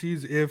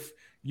deficiencies if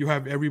you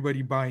have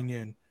everybody buying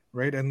in,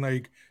 right? And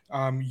like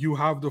you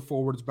have the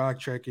forwards back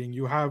checking,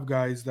 you have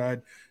guys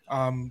that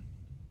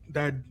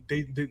that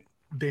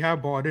they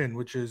have bought in,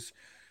 which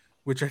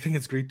I think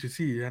is great to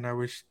see, and I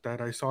wish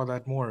that I saw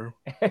that more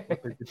with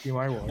like the team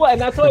I watch. Well,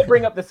 and that's why I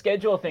bring up the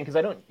schedule thing, because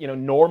I don't,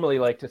 normally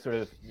like to sort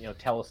of,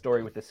 tell a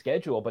story with the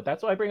schedule, but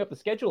that's why I bring up the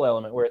schedule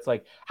element, where it's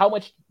like, how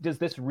much does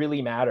this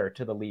really matter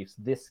to the Leafs,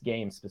 this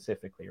game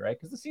specifically, right?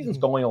 Because the season's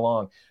going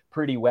along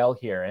pretty well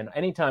here, and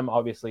anytime,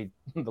 obviously,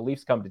 the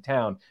Leafs come to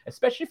town,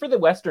 especially for the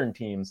Western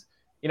teams,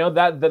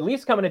 that the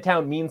Leafs coming to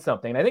town means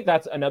something. And I think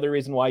that's another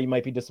reason why you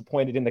might be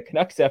disappointed in the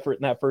Canucks effort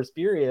in that first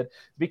period,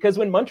 because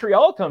when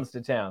Montreal comes to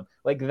town,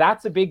 like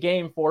that's a big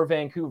game for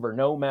Vancouver,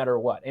 no matter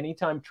what.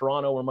 Anytime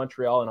Toronto or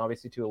Montreal, and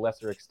obviously to a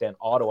lesser extent,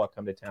 Ottawa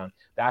come to town,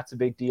 that's a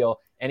big deal.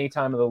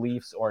 Anytime the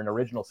Leafs or an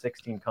original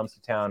 16 comes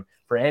to town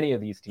for any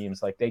of these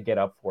teams, like they get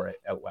up for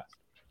it out west.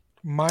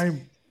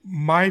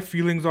 My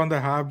feelings on the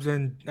Habs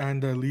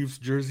and the Leafs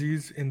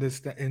jerseys in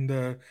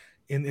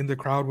the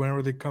crowd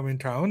whenever they come in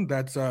town,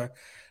 that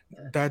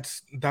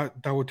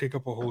would take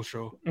up a whole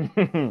show.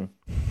 And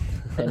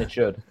it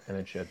should.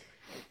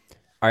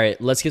 All right,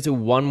 let's get to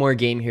one more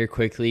game here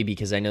quickly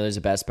because I know there's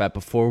a best bet.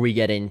 Before we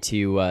get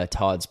into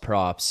Todd's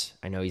props,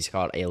 I know he's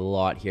got a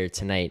lot here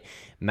tonight.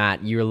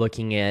 Matt, you're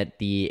looking at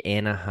the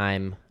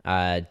Anaheim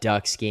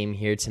Ducks game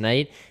here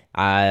tonight.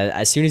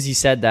 As soon as you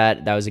said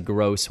that was a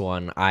gross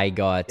one.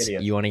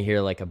 You want to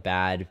hear like a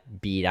bad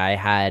beat? I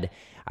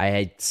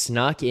had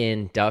snuck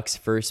in Ducks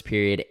first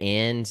period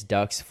and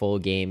Ducks full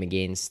game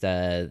against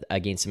the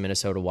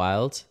Minnesota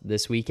Wild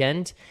this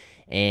weekend,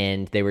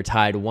 and they were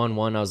tied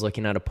 1-1. I was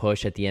looking at a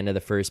push at the end of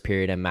the first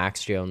period, and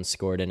Max Jones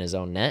scored in his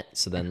own net,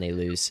 so then they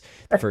lose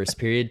the first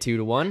period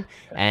 2-1,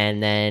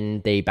 and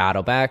then they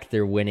battle back.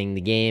 They're winning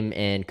the game,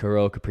 and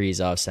Kirill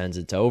Kaprizov sends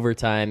it to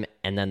overtime,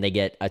 and then they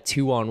get a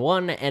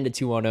 2-on-1 and a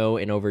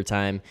 2-on-0 in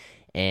overtime.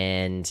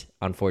 And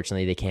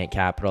unfortunately, they can't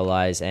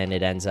capitalize, and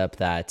it ends up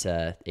that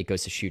it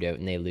goes to shootout,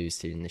 and they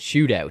lose in the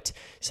shootout.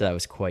 So that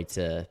was quite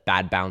a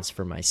bad bounce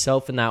for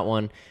myself in that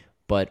one.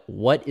 But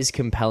what is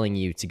compelling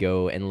you to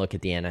go and look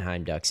at the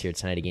Anaheim Ducks here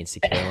tonight against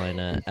the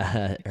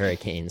Carolina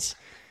Hurricanes?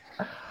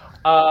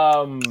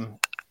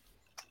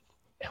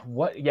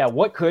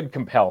 what could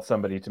compel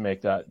somebody to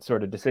make that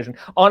sort of decision?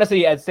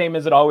 Honestly, as same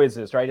as it always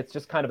is, right? It's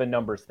just kind of a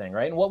numbers thing,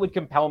 right? And what would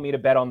compel me to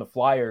bet on the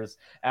Flyers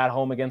at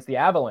home against the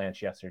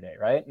Avalanche yesterday,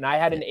 right? And I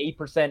had an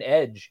 8%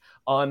 edge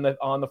on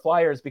the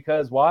Flyers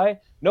because why?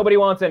 Nobody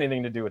wants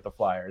anything to do with the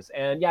Flyers.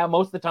 And yeah,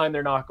 most of the time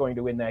they're not going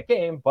to win that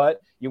game,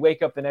 but you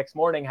wake up the next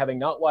morning having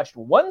not watched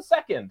 1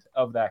 second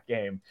of that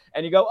game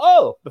and you go,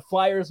 "Oh, the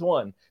Flyers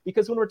won."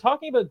 Because when we're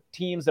talking about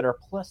teams that are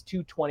plus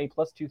 220,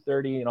 plus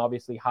 230 and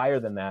obviously higher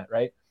than that,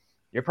 right?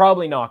 You're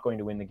probably not going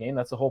to win the game.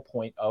 That's the whole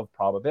point of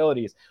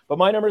probabilities. But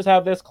my numbers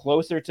have this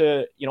closer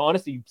to,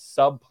 honestly,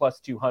 sub plus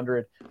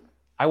 200.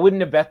 I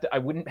wouldn't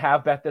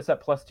have bet this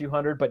at plus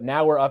 200, but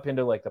now we're up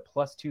into like the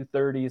plus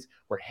 230s.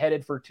 We're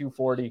headed for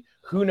 240.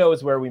 Who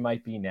knows where we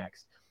might be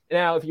next?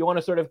 Now, if you want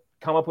to sort of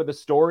come up with a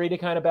story to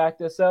kind of back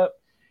this up,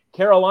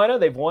 Carolina,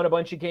 they've won a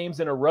bunch of games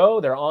in a row.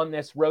 They're on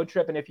this road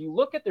trip. And if you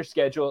look at their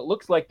schedule, it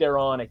looks like they're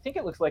on a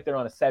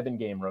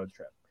 7-game road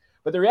trip.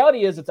 But the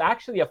reality is it's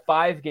actually a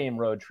 5-game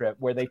road trip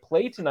where they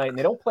play tonight and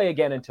they don't play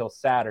again until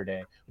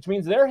Saturday, which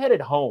means they're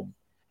headed home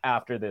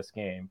after this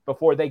game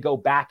before they go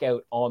back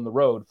out on the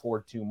road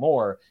for 2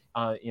 more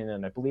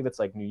in, I believe it's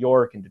like New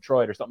York and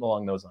Detroit or something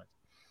along those lines.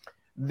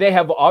 They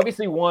have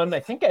obviously won, I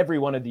think, every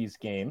one of these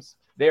games.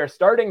 They are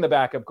starting the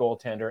backup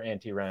goaltender,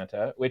 Antti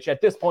Raanta, which at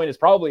this point is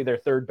probably their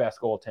 3rd best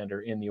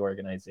goaltender in the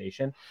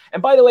organization.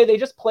 And by the way, they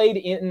just played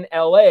in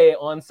LA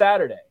on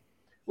Saturday,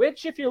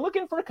 which if you're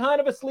looking for kind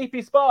of a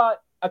sleepy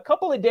spot, a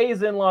couple of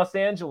days in Los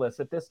Angeles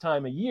at this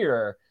time of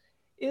year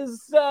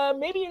is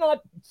maybe you're not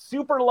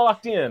super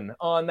locked in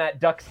on that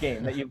Ducks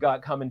game that you've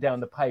got coming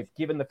down the pipe,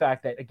 given the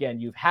fact that, again,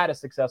 you've had a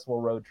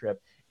successful road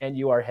trip and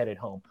you are headed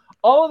home.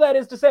 All of that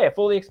is to say, I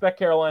fully expect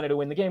Carolina to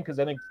win the game because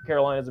I think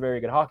Carolina is a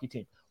very good hockey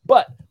team.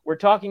 But we're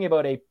talking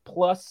about a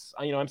plus,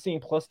 I'm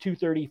seeing plus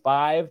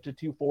 235 to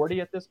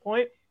 240 at this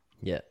point.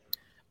 Yeah.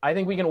 I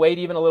think we can wait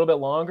even a little bit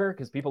longer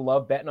because people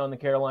love betting on the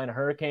Carolina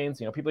Hurricanes.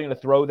 People are going to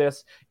throw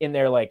this in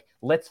there like,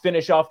 let's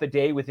finish off the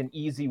day with an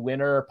easy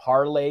winner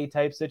parlay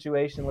type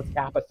situation. Let's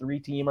cap a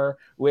 3-teamer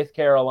with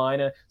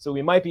Carolina. So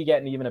we might be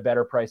getting even a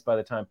better price by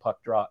the time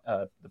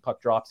the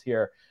puck drops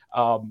here.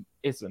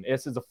 This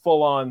is a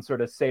full-on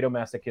sort of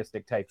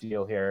sadomasochistic type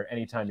deal here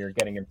anytime you're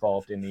getting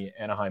involved in the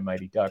Anaheim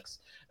Mighty Ducks.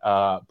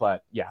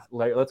 But yeah,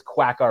 let's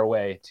quack our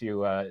way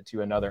to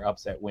another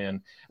upset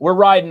win. We're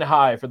riding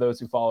high for those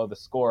who follow the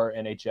Score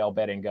NHL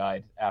betting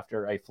guide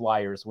after a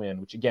Flyers win,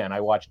 which again,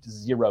 I watched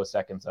 0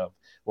 seconds of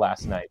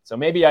last night. So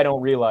maybe I don't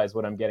realize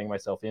what I'm getting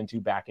myself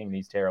into backing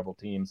these terrible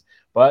teams,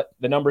 but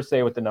the numbers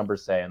say what the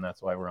numbers say, and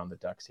that's why we're on the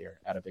Ducks here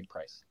at a big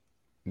price.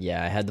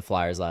 Yeah, I had the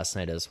Flyers last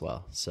night as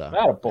well. So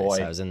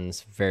Attaboy. I was in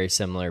this very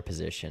similar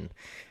position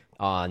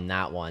on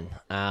that one.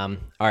 All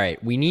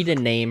right, we need a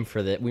name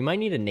for that. We might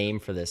need a name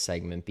for this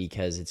segment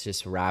because it's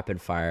just rapid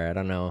fire. I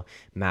don't know,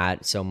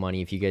 Matt, So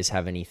Money, if you guys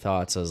have any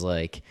thoughts. I was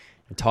like,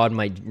 Todd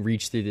might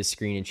reach through the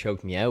screen and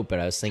choke me out, but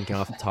I was thinking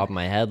off the top of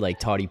my head, like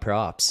Toddy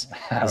Props.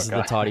 This is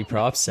the Toddy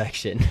Props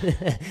section.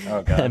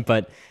 Oh, God.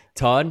 But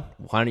Todd,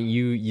 why don't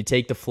you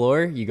take the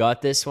floor? You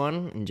got this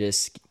one, and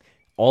just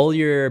all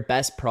your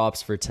best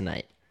props for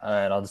tonight. All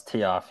right, I'll just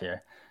tee off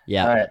here.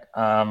 Yeah. All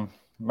right.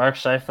 Mark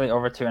Scheifele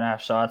over 2.5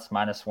 shots,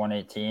 minus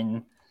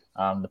 118.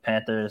 The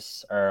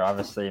Panthers are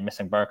obviously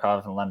missing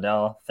Barkov and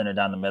Lundell, thinner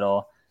down the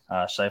middle.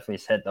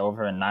 Scheifele's hit the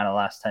over in 9 of the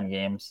last 10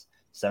 games,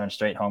 7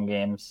 straight home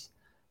games.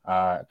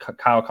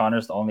 Kyle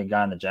Connor's the only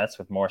guy in the Jets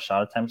with more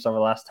shot attempts over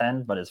the last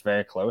 10, but it's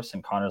very close,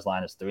 and Connor's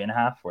line is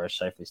 3.5, whereas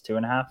Scheifele's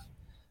 2.5.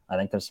 I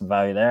think there's some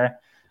value there.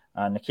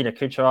 Nikita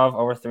Kucherov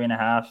over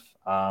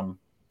 3.5.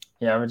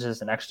 He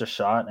averages an extra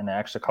shot and an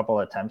extra couple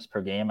of attempts per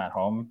game at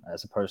home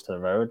as opposed to the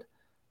road.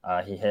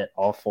 He hit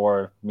all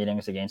 4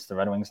 meetings against the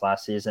Red Wings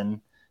last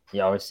season. He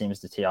always seems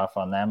to tee off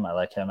on them. I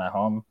like him at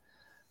home.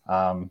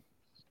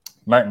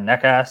 Martin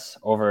Necas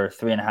over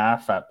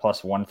 3.5 at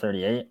plus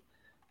 138.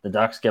 The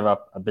Ducks give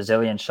up a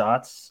bazillion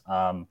shots.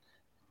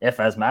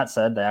 If, as Matt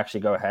said, they actually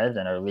go ahead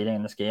and are leading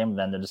in this game,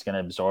 then they're just going to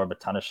absorb a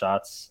ton of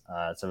shots.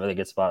 It's a really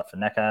good spot for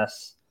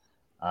Necas.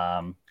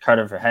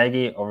 Carter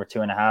Verhaeghe over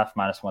 2.5,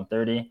 minus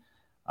 130.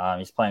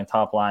 He's playing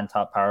top line,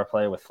 top power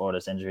play with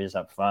Florida's injuries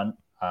up front.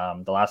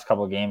 The last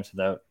couple of games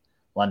without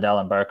Lundell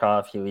and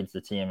Barkov, he leads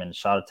the team in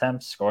shot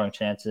attempts, scoring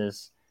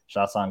chances,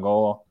 shots on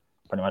goal,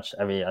 pretty much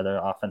every other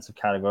offensive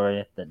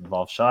category that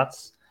involves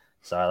shots.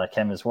 So I like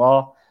him as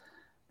well.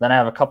 Then I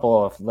have a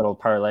couple of little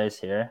parlays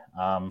here.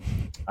 I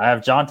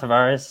have John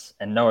Tavares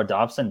and Noah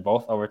Dobson,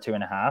 both over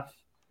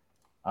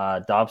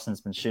 2.5.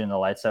 Dobson's been shooting the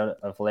lights out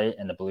of late,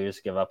 and the Blues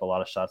give up a lot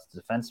of shots to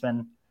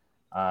defensemen.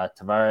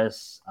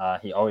 Tavares,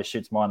 he always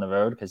shoots more on the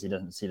road because he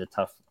doesn't see the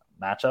tough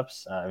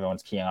matchups.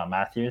 Everyone's keying on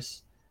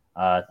Matthews.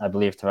 I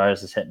believe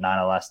Tavares has hit 9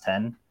 of the last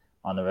 10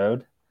 on the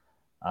road.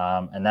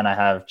 And then I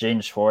have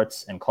Jaden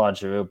Schwartz and Claude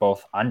Giroux,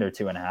 both under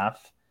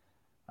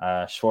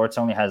 2.5. Schwartz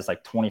only has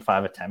like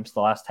 25 attempts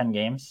the last 10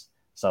 games.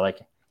 So like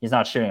he's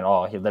not shooting at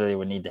all. He literally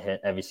would need to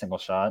hit every single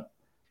shot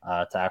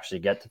to actually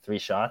get to 3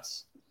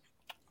 shots.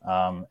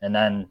 And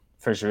then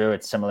for Giroux,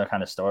 it's similar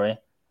kind of story.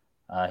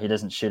 He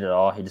doesn't shoot at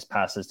all. He just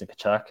passes to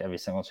Kachuk every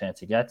single chance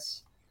he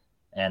gets.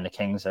 and the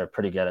Kings are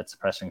pretty good at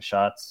suppressing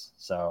shots.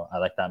 So I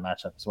like that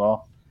matchup as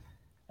well.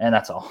 And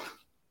that's all.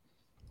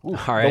 All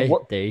right,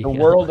 there you go. The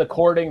world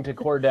according to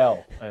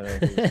Cordell, I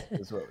think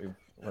is what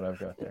I've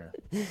got there.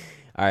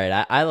 All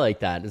right, I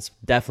like that. It's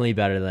definitely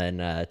better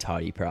than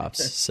Toddy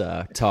props.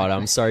 So, Todd,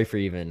 I'm sorry for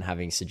even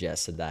having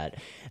suggested that.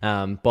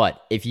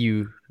 But if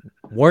you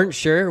weren't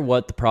sure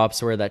what the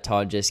props were that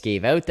Todd just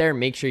gave out there,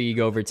 make sure you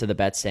go over to the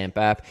BetStamp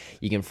app.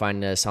 You can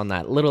find us on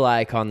that little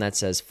icon that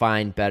says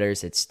Find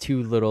Betters. It's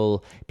two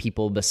little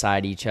people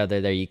beside each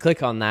other there. You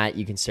click on that,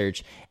 you can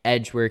search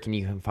Edgework, and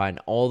you can find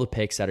all the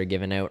picks that are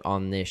given out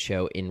on this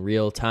show in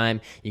real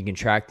time. You can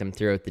track them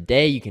throughout the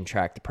day. You can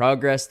track the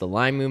progress, the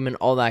line movement,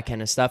 all that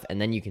kind of stuff,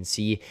 and then you can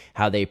see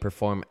how they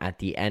perform at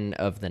the end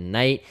of the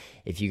night.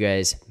 If you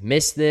guys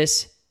missed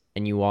this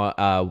and you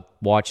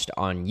watched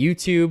on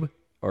YouTube,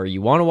 or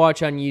you want to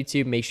watch on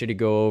YouTube, make sure to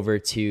go over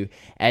to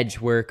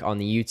Edgework on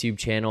the YouTube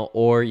channel,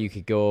 or you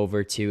could go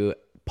over to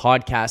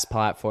podcast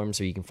platforms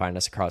where you can find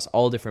us across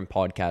all different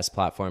podcast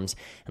platforms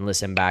and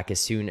listen back as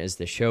soon as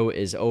the show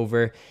is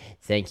over.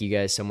 Thank you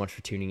guys so much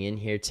for tuning in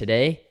here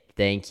today.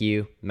 Thank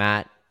you,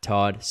 Matt,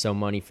 Todd, so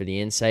money for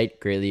the insight.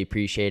 Greatly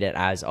appreciate it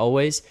as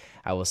always.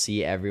 I will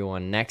see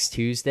everyone next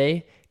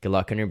Tuesday. Good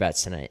luck on your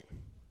bets tonight.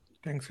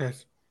 Thanks,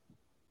 guys.